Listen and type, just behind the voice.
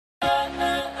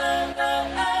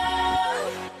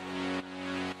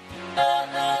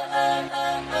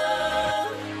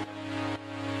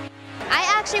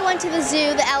to the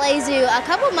zoo, the LA Zoo, a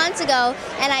couple months ago,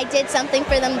 and I did something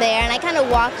for them there, and I kind of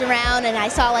walked around and I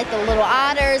saw like the little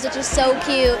otters, which was so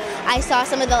cute. I saw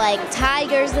some of the like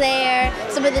tigers there,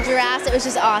 some of the giraffes. It was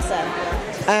just awesome.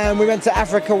 And we went to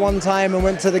Africa one time and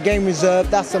went to the game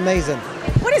reserve. That's amazing.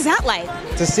 What is that like?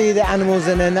 To see the animals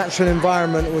in their natural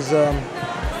environment was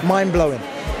mind-blowing.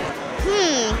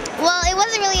 Well, it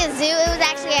wasn't really a zoo. It was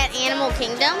actually at Animal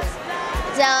Kingdoms.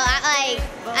 So I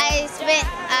spent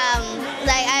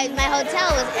my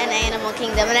hotel was in Animal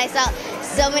Kingdom, and I saw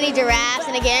so many giraffes,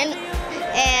 and yeah,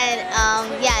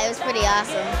 it was pretty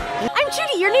awesome. I'm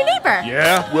Judy, your new neighbor.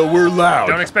 Yeah? Well, we're loud.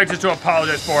 Don't expect us to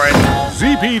apologize for it.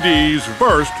 ZPD's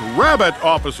first rabbit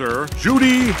officer,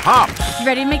 Judy Hopps. You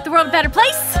ready to make the world a better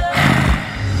place?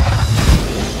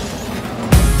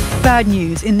 Bad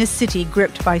news in this city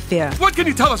gripped by fear. What can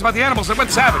you tell us about the animals that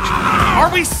went savage? Are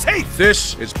we safe?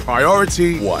 This is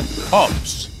priority 1.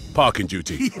 Hopps. Parking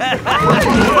duty.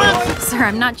 Sir,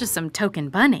 I'm not just some token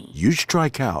bunny. You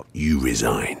strike out, you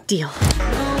resign. Deal.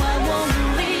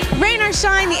 Rain or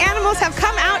shine, the animals have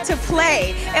come out to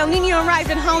play. El Nino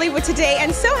arrived in Hollywood today,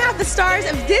 and so have the stars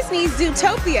of Disney's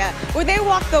Zootopia, where they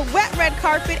walked the wet red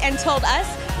carpet and told us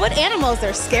what animals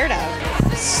they're scared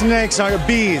of. Snakes are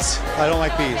bees. I don't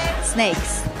like bees.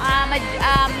 Snakes.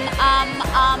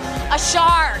 A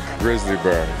shark. Grizzly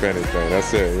bear, if anything.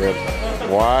 That's it. Yeah.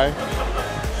 Why?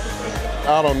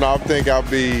 I don't know. I think I'll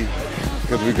be,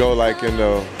 because we go like in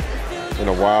the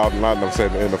wild, not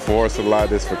in the forest a lot.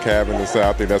 This for cabins and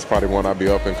stuff. I think that's probably one I'll be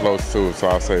up and close to. So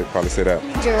I'll probably say that.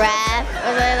 Giraffe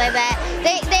or something like that.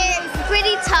 They're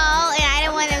pretty tall, and I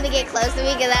don't want them to get close to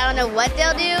me because I don't know what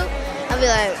they'll do. I'll be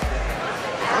like,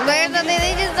 or something.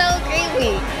 They're just so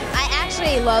creepy. I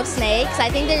actually love snakes. I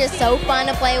think they're just so fun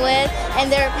to play with,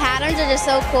 and their patterns are just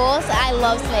so cool. So I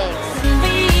love snakes.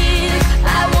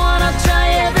 I wanna try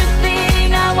everything.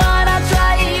 I wanna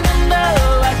try even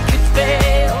though I could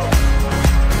fail.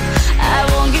 I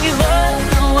won't give up.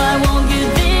 No, I won't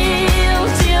give in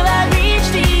till I reach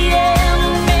the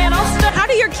end. Man, I'll stop. How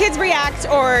do your kids react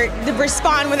or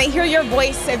respond when they hear your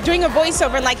voice doing a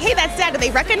voiceover like, hey, that's Dad? Do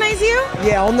they recognize you?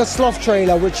 Yeah, on the Sloth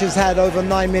trailer, which has had over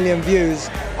 9 million views,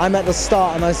 I'm at the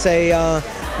start and I say,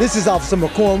 this is Officer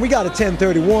McCorn. We got a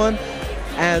 1031.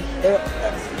 And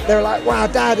they're like, wow,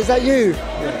 Dad, is that you?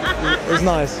 Yeah, it was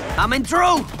nice. I'm in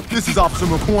through. This is Officer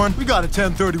McCorn. We got a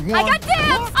 1031. I got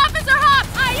dibs! Officer Hopps,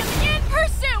 I am in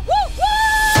pursuit! Woo,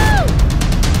 woo!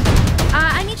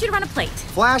 I need you to run a plate.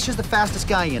 Flash is the fastest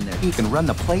guy in there. He can run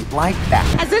the plate like that.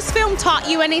 Has this film taught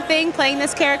you anything, playing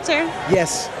this character?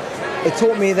 Yes, it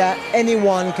taught me that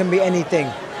anyone can be anything.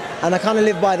 And I kind of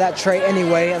live by that trait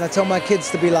anyway, and I tell my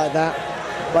kids to be like that.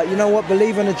 But you know what?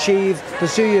 Believe and achieve,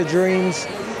 pursue your dreams,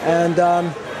 and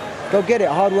go get it.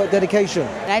 Hard work, dedication.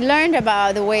 I learned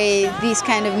about the way these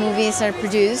kind of movies are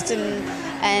produced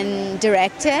and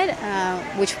directed,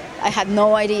 which I had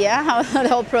no idea how the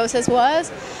whole process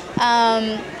was.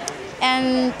 And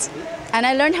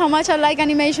I learned how much I like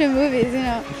animation movies, you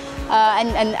know,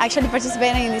 and actually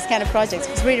participating in these kind of projects.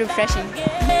 It's really refreshing.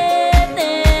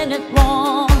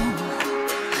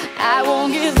 I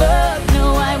won't give up,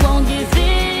 no, I won't give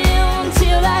in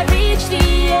till I reach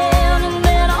the end, and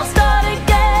then I'll start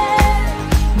again.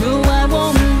 No, I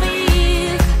won't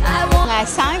leave. I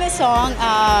sang the song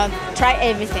Try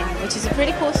Everything, which is a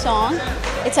pretty cool song.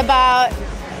 It's about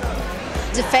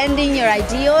defending your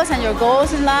ideals and your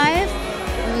goals in life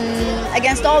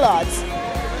against all odds,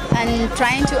 and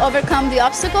trying to overcome the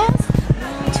obstacles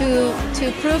to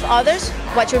prove others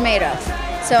what you're made of.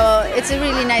 So it's a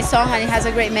really nice song, and it has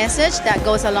a great message that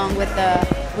goes along with the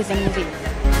movie.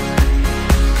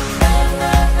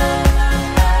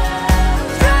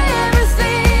 Try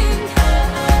everything.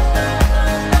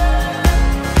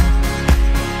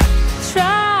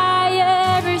 Try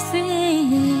everything.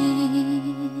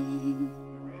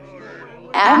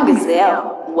 I'm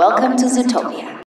Gazelle. Welcome to Zootopia.